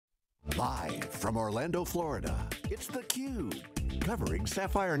Live from Orlando, Florida, it's theCUBE, covering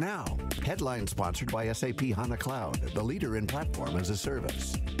SapphireNow. Headline sponsored by SAP HANA Cloud, the leader in platform as a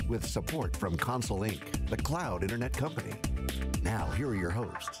service. With support from Console Inc., the cloud internet company. Now, here are your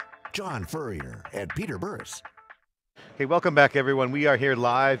hosts, John Furrier and Peter Burris. Hey, welcome back everyone. We are here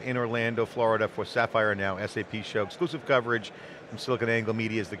live in Orlando, Florida for SapphireNow SAP show. Exclusive coverage from SiliconANGLE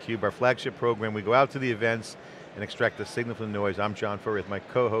Media's theCUBE, our flagship program. We go out to the events and extract the signal from the noise. I'm John Furrier with my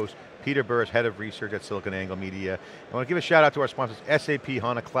co-host, Peter Burris, Head of Research at SiliconANGLE Media. I want to give a shout out to our sponsors, SAP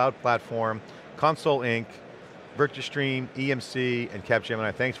HANA Cloud Platform, Console Inc., VirtuStream, EMC, and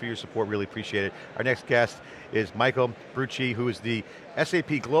Capgemini. Thanks for your support, really appreciate it. Our next guest is Michael Bruchey, who is the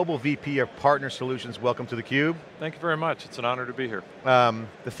SAP Global VP of Partner Solutions. Welcome to theCUBE. Thank you very much, it's an honor to be here.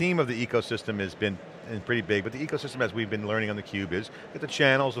 The theme of the ecosystem has been pretty big, but the ecosystem, as we've been learning on theCUBE, is the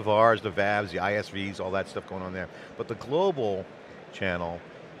channels of ours, the VAVs, the ISVs, all that stuff going on there. But the global channel,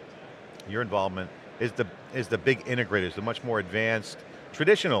 your involvement, is the big integrators, the much more advanced,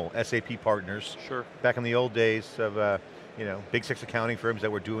 traditional SAP partners. Sure. Back in the old days of big six accounting firms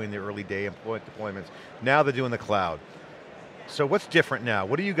that were doing the early day deployments. Now they're doing the cloud. So what's different now?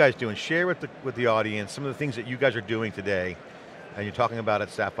 What are you guys doing? Share with the audience some of the things that you guys are doing today, and you're talking about at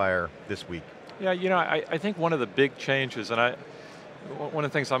Sapphire this week. Yeah, I think one of the big changes, and one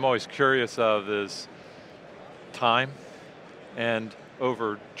of the things I'm always curious of is time, and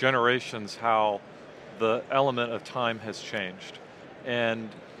over generations how the element of time has changed. And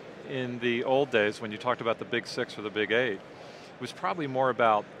in the old days, when you talked about the big six or the big eight, it was probably more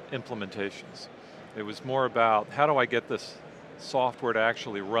about implementations. It was more about, how do I get this software to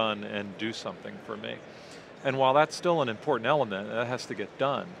actually run and do something for me? And while that's still an important element, that has to get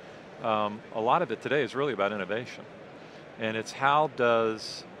done, a lot of it today is really about innovation. And it's how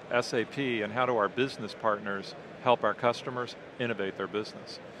does SAP and how do our business partners help our customers innovate their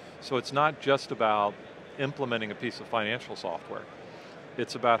business? So it's not just about implementing a piece of financial software.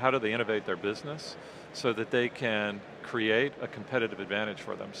 It's about how do they innovate their business so that they can create a competitive advantage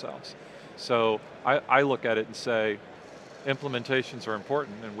for themselves. So I look at it and say, implementations are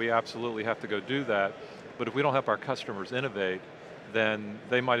important and we absolutely have to go do that, but if we don't help our customers innovate, then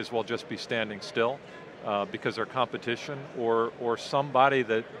they might as well just be standing still because their competition or somebody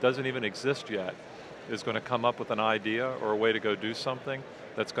that doesn't even exist yet is going to come up with an idea or a way to go do something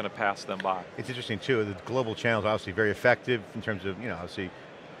that's going to pass them by. It's interesting too, the global channel is obviously very effective in terms of, obviously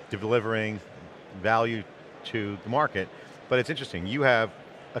delivering value to the market, but it's interesting, you have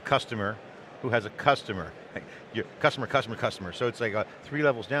a customer who has a customer, customer, so it's like 3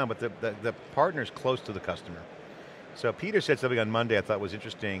 levels down, but the partner's close to the customer. So Peter said something on Monday I thought was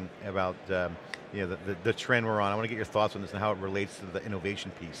interesting about the trend we're on. I want to get your thoughts on this and how it relates to the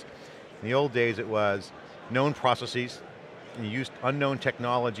innovation piece. In the old days it was known processes, and you used unknown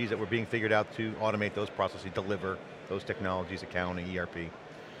technologies that were being figured out to automate those processes, deliver those technologies, accounting, ERP.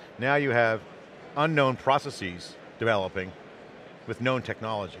 Now you have unknown processes developing with known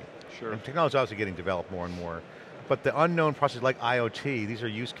technology. Sure. And technology is obviously getting developed more and more. But the unknown processes like IoT, these are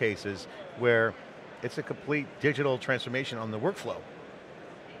use cases where it's a complete digital transformation on the workflow.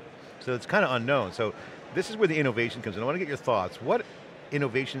 So it's kind of unknown. So this is where the innovation comes in. I want to get your thoughts. What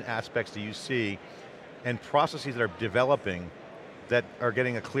innovation aspects do you see and processes that are developing that are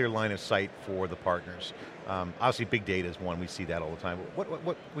getting a clear line of sight for the partners? Obviously big data is one, we see that all the time.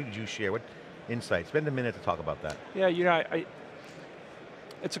 What would you share? What insights? Spend a minute to talk about that. Yeah,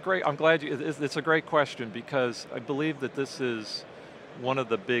 it's a great question because I believe that this is one of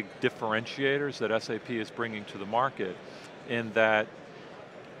the big differentiators that SAP is bringing to the market, in that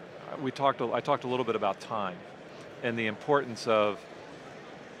I talked a little bit about time and the importance of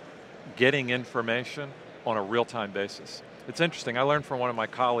getting information on a real-time basis. It's interesting, I learned from one of my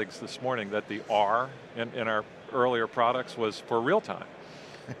colleagues this morning that the R in our earlier products was for real time.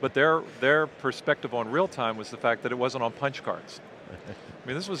 But their perspective on real time was the fact that it wasn't on punch cards. I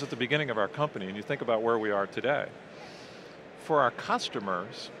mean, this was at the beginning of our company, and you think about where we are today. For our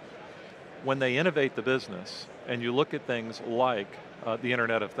customers, when they innovate the business, and you look at things like the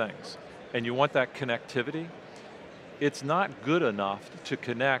Internet of Things, and you want that connectivity, it's not good enough to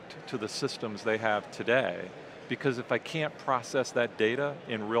connect to the systems they have today, because if I can't process that data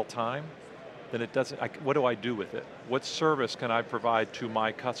in real time, then it doesn't, what do I do with it? What service can I provide to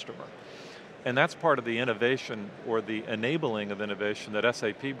my customer? And that's part of the innovation or the enabling of innovation that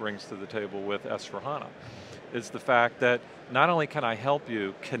SAP brings to the table with S/4HANA, is the fact that not only can I help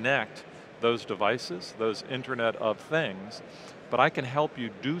you connect those devices, those Internet of Things, but I can help you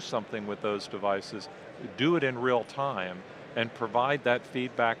do something with those devices, do it in real time, and provide that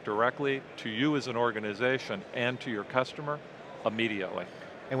feedback directly to you as an organization and to your customer immediately.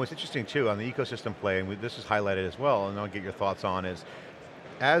 And what's interesting too, on the ecosystem play, and this is highlighted as well, and I'll get your thoughts on, is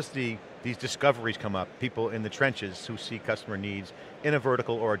as these discoveries come up, people in the trenches who see customer needs in a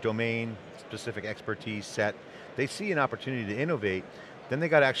vertical or a domain-specific expertise set, they see an opportunity to innovate, then they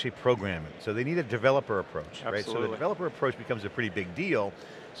got to actually program it. So they need a developer approach, right? So the developer approach becomes a pretty big deal.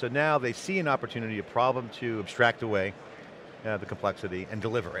 So now they see an opportunity, a problem to abstract away the complexity and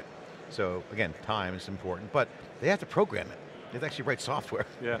deliver it. So again, time is important, but they have to program it. They have to actually write software,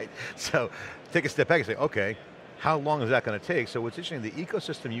 right? So take a step back and say, okay, how long is that going to take? So what's interesting, the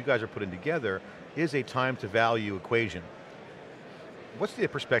ecosystem you guys are putting together is a time to value equation. What's the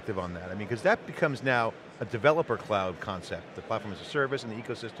perspective on that? I mean, because that becomes now a developer cloud concept, the platform as a service and the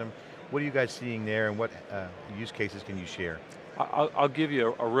ecosystem. What are you guys seeing there, and what use cases can you share? I'll give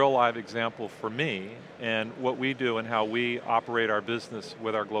you a real live example for me and what we do and how we operate our business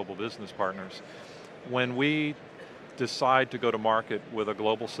with our global business partners. When we decide to go to market with a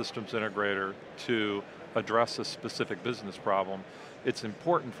global systems integrator to address a specific business problem, it's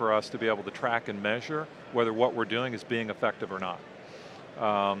important for us to be able to track and measure whether what we're doing is being effective or not.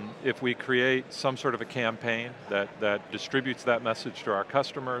 If we create some sort of a campaign that distributes that message to our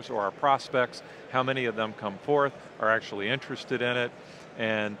customers or our prospects, how many of them come forth, are actually interested in it,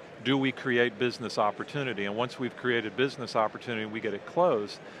 and do we create business opportunity? And once we've created business opportunity, we get it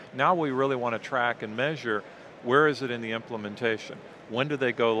closed, now we really want to track and measure where is it in the implementation? When do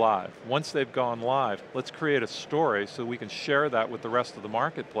they go live? Once they've gone live, let's create a story so we can share that with the rest of the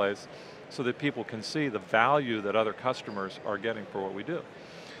marketplace so that people can see the value that other customers are getting for what we do.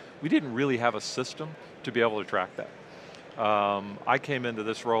 We didn't really have a system to be able to track that. I came into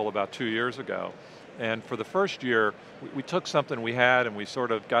this role about 2 years ago, and for the first year, we took something we had and we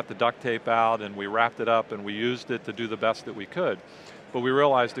sort of got the duct tape out and we wrapped it up and we used it to do the best that we could. But we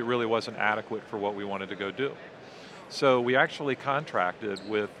realized it really wasn't adequate for what we wanted to go do. So we actually contracted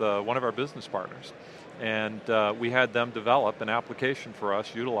with one of our business partners, and we had them develop an application for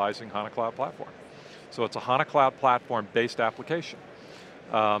us utilizing HANA Cloud Platform. So it's a HANA Cloud Platform-based application.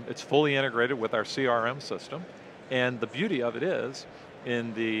 It's fully integrated with our CRM system, and the beauty of it is,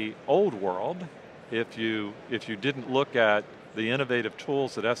 in the old world, if you didn't look at the innovative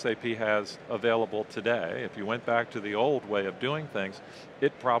tools that SAP has available today, if you went back to the old way of doing things,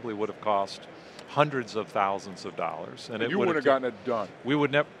 it probably would have cost hundreds of thousands of dollars. And you wouldn't have gotten it done. We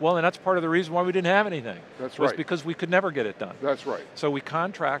would never, well, and that's part of the reason why we didn't have anything. That's right. Was because we could never get it done. That's right. So we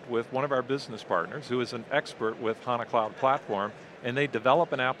contract with one of our business partners who is an expert with HANA Cloud Platform, and they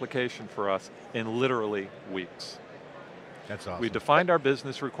develop an application for us in literally weeks. That's awesome. We defined our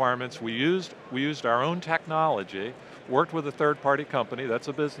business requirements, we used our own technology, worked with a third-party company, that's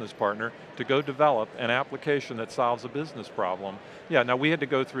a business partner, to go develop an application that solves a business problem. Yeah, now we had to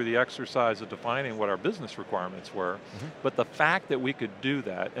go through the exercise of defining what our business requirements were, but the fact that we could do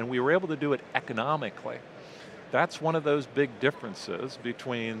that, and we were able to do it economically, that's one of those big differences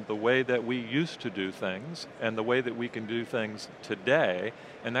between the way that we used to do things and the way that we can do things today,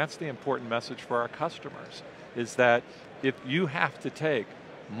 and that's the important message for our customers, is that if you have to take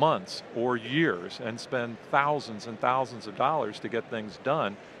months or years and spend thousands and thousands of dollars to get things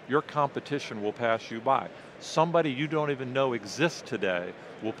done, your competition will pass you by. Somebody you don't even know exists today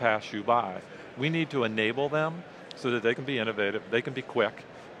will pass you by. We need to enable them so that they can be innovative, they can be quick,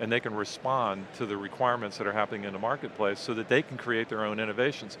 and they can respond to the requirements that are happening in the marketplace so that they can create their own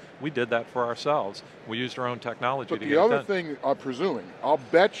innovations. We did that for ourselves. We used our own technology to get it done. But the other thing, I'm presuming, I'll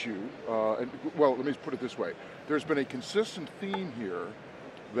bet you, well, let me put it this way, there's been a consistent theme here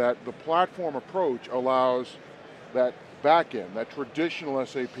that the platform approach allows that back-end, that traditional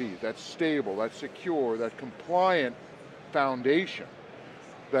SAP, that stable, that secure, that compliant foundation,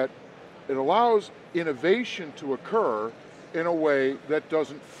 that it allows innovation to occur in a way that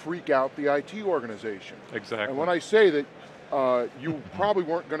doesn't freak out the IT organization. Exactly. And when I say that you probably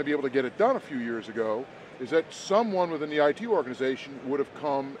weren't going to be able to get it done a few years ago, is that someone within the IT organization would have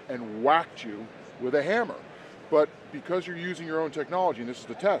come and whacked you with a hammer. But because you're using your own technology, and this is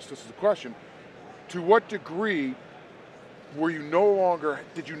the test, this is the question, to what degree did you no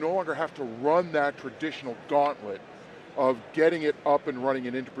longer have to run that traditional gauntlet of getting it up and running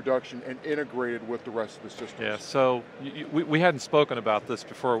and into production and integrated with the rest of the systems? Yeah, so we hadn't spoken about this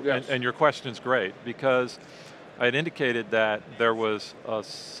before, yes. and your question's great, because I had indicated that there was a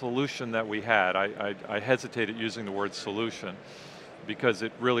solution that we had. I hesitated using the word solution because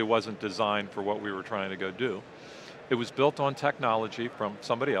it really wasn't designed for what we were trying to go do. It was built on technology from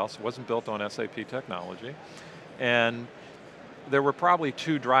somebody else. It wasn't built on SAP technology. And there were probably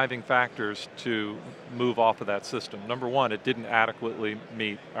two driving factors to move off of that system. Number one, it didn't adequately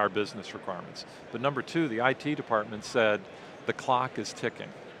meet our business requirements. But number two, the IT department said, the clock is ticking.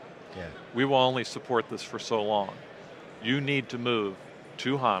 Yeah. We will only support this for so long. You need to move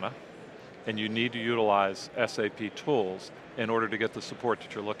to HANA, and you need to utilize SAP tools in order to get the support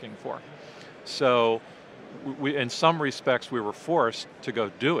that you're looking for. So, in some respects, we were forced to go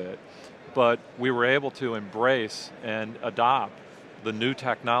do it, but we were able to embrace and adopt the new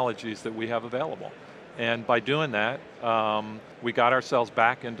technologies that we have available. And by doing that, we got ourselves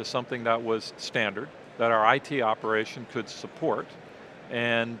back into something that was standard, that our IT operation could support,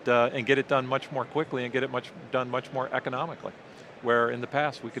 and get it done much more quickly and get it done much more economically, where in the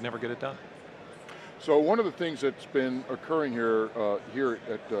past we could never get it done. So one of the things that's been occurring here on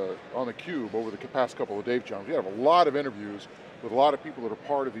theCUBE over the past couple of days, John, we have a lot of interviews with a lot of people that are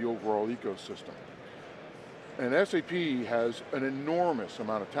part of the overall ecosystem. And SAP has an enormous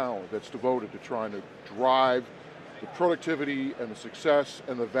amount of talent that's devoted to trying to drive the productivity and the success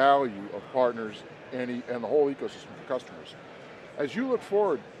and the value of partners and the whole ecosystem for customers. As you look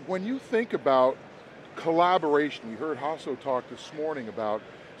forward, when you think about collaboration, we heard Hasso talk this morning about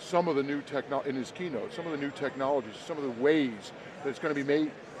some of the new technology, in his keynote, some of the new technologies, some of the ways that's going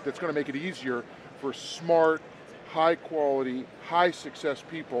to make it easier for smart, high quality, high success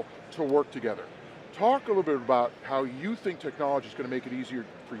people to work together. Talk a little bit about how you think technology is going to make it easier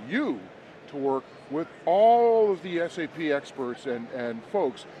for you to work with all of the SAP experts and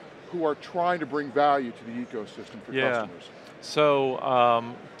folks who are trying to bring value to the ecosystem for customers.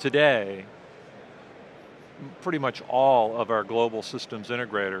 So today, pretty much all of our global systems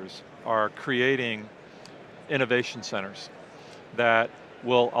integrators are creating innovation centers that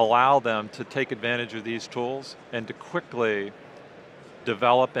will allow them to take advantage of these tools and to quickly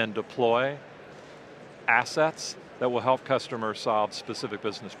develop and deploy assets that will help customers solve specific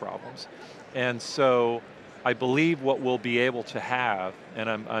business problems. And so I believe what we'll be able to have, and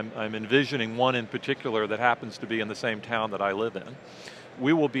I'm envisioning one in particular that happens to be in the same town that I live in,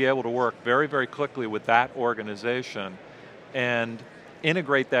 we will be able to work very, very quickly with that organization and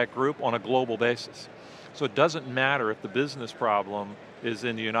integrate that group on a global basis. So it doesn't matter if the business problem is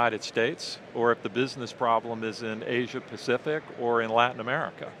in the United States or if the business problem is in Asia Pacific or in Latin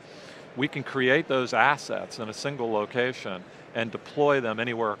America. We can create those assets in a single location and deploy them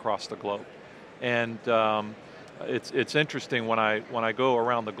anywhere across the globe. And it's interesting when I go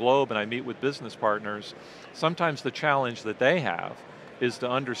around the globe and I meet with business partners, sometimes the challenge that they have is to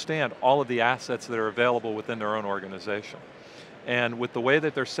understand all of the assets that are available within their own organization. And with the way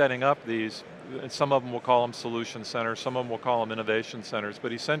that they're setting up these, some of them will call them solution centers, some of them will call them innovation centers,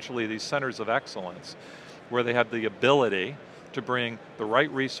 but essentially these centers of excellence where they have the ability to bring the right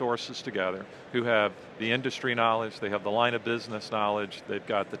resources together, who have the industry knowledge, they have the line of business knowledge, they've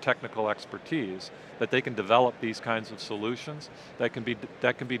got the technical expertise, that they can develop these kinds of solutions that can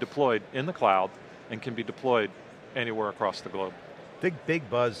be deployed in the cloud and can be deployed anywhere across the globe. Big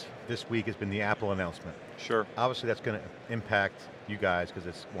buzz this week has been the Apple announcement. Sure. Obviously that's going to impact you guys because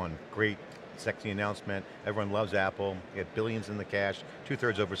it's one great, sexy announcement. Everyone loves Apple. You get billions in the cash,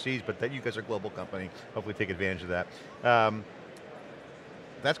 2/3 overseas, but that you guys are a global company. Hopefully take advantage of that.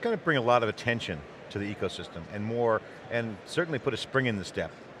 That's going to bring a lot of attention to the ecosystem and certainly put a spring in the step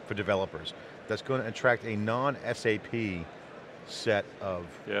for developers. That's going to attract a non-SAP set of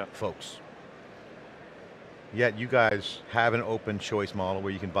folks. Yet you guys have an open choice model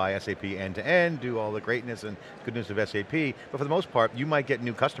where you can buy SAP end to end, do all the greatness and goodness of SAP, but for the most part, you might get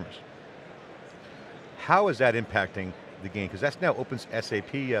new customers. How is that impacting the game? Because that now opens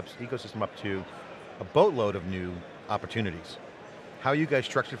SAP ecosystem up to a boatload of new opportunities. How are you guys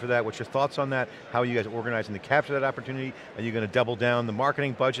structured for that? What's your thoughts on that? How are you guys organizing to capture that opportunity? Are you going to double down the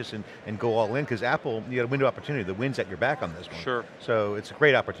marketing budgets and go all in? Because Apple, you got a window of opportunity. The wind's at your back on this one. Sure. So it's a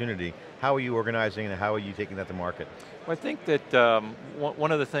great opportunity. How are you organizing and how are you taking that to market? Well, I think that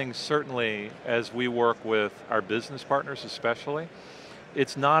one of the things certainly as we work with our business partners especially,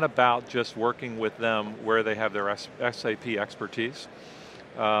 it's not about just working with them where they have their SAP expertise.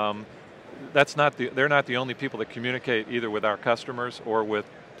 They're not the only people that communicate either with our customers or with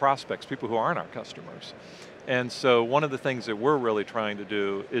prospects, people who aren't our customers. And so one of the things that we're really trying to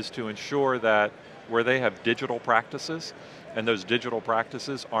do is to ensure that where they have digital practices, and those digital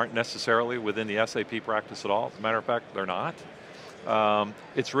practices aren't necessarily within the SAP practice at all, as a matter of fact, they're not.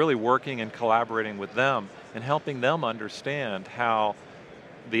 It's really working and collaborating with them and helping them understand how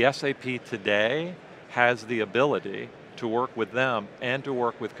the SAP today has the ability to work with them and to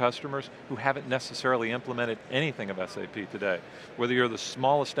work with customers who haven't necessarily implemented anything of SAP today. Whether you're the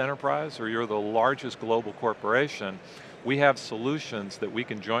smallest enterprise or you're the largest global corporation, we have solutions that we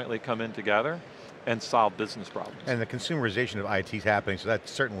can jointly come in together and solve business problems. And the consumerization of IT is happening, so that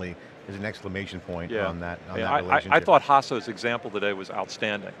certainly is an exclamation point Yeah. on that, Yeah, relationship. I thought Hasso's example today was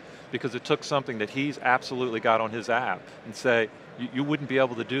outstanding because it took something that he's absolutely got on his app and say, you wouldn't be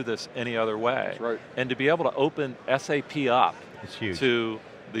able to do this any other way. That's right. And to be able to open SAP up It's huge. to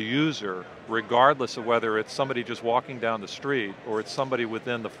the user, regardless of whether it's somebody just walking down the street or it's somebody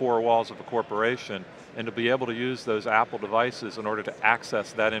within the four walls of a corporation, and to be able to use those Apple devices in order to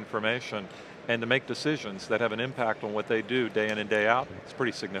access that information and to make decisions that have an impact on what they do day in and day out, it's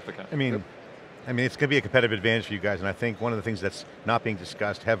pretty significant. I mean, it's going to be a competitive advantage for you guys, and I think one of the things that's not being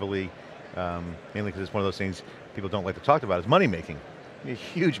discussed heavily, mainly because it's one of those things people don't like to talk about, is money making. A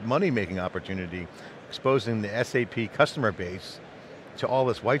huge money making opportunity, exposing the SAP customer base to all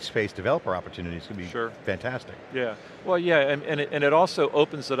this white space developer opportunities could be fantastic. Yeah, well yeah, and it also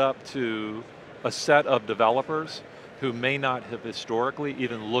opens it up to a set of developers who may not have historically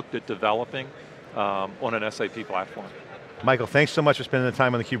even looked at developing on an SAP platform. Michael, thanks so much for spending the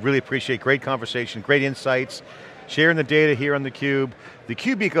time on theCUBE. Really appreciate, great conversation, great insights, sharing the data here on theCUBE. The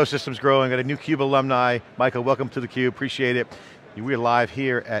CUBE ecosystem's growing, got a new CUBE alumni. Michael, welcome to theCUBE, appreciate it. We're live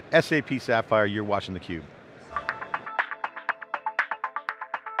here at SAP Sapphire, you're watching theCUBE.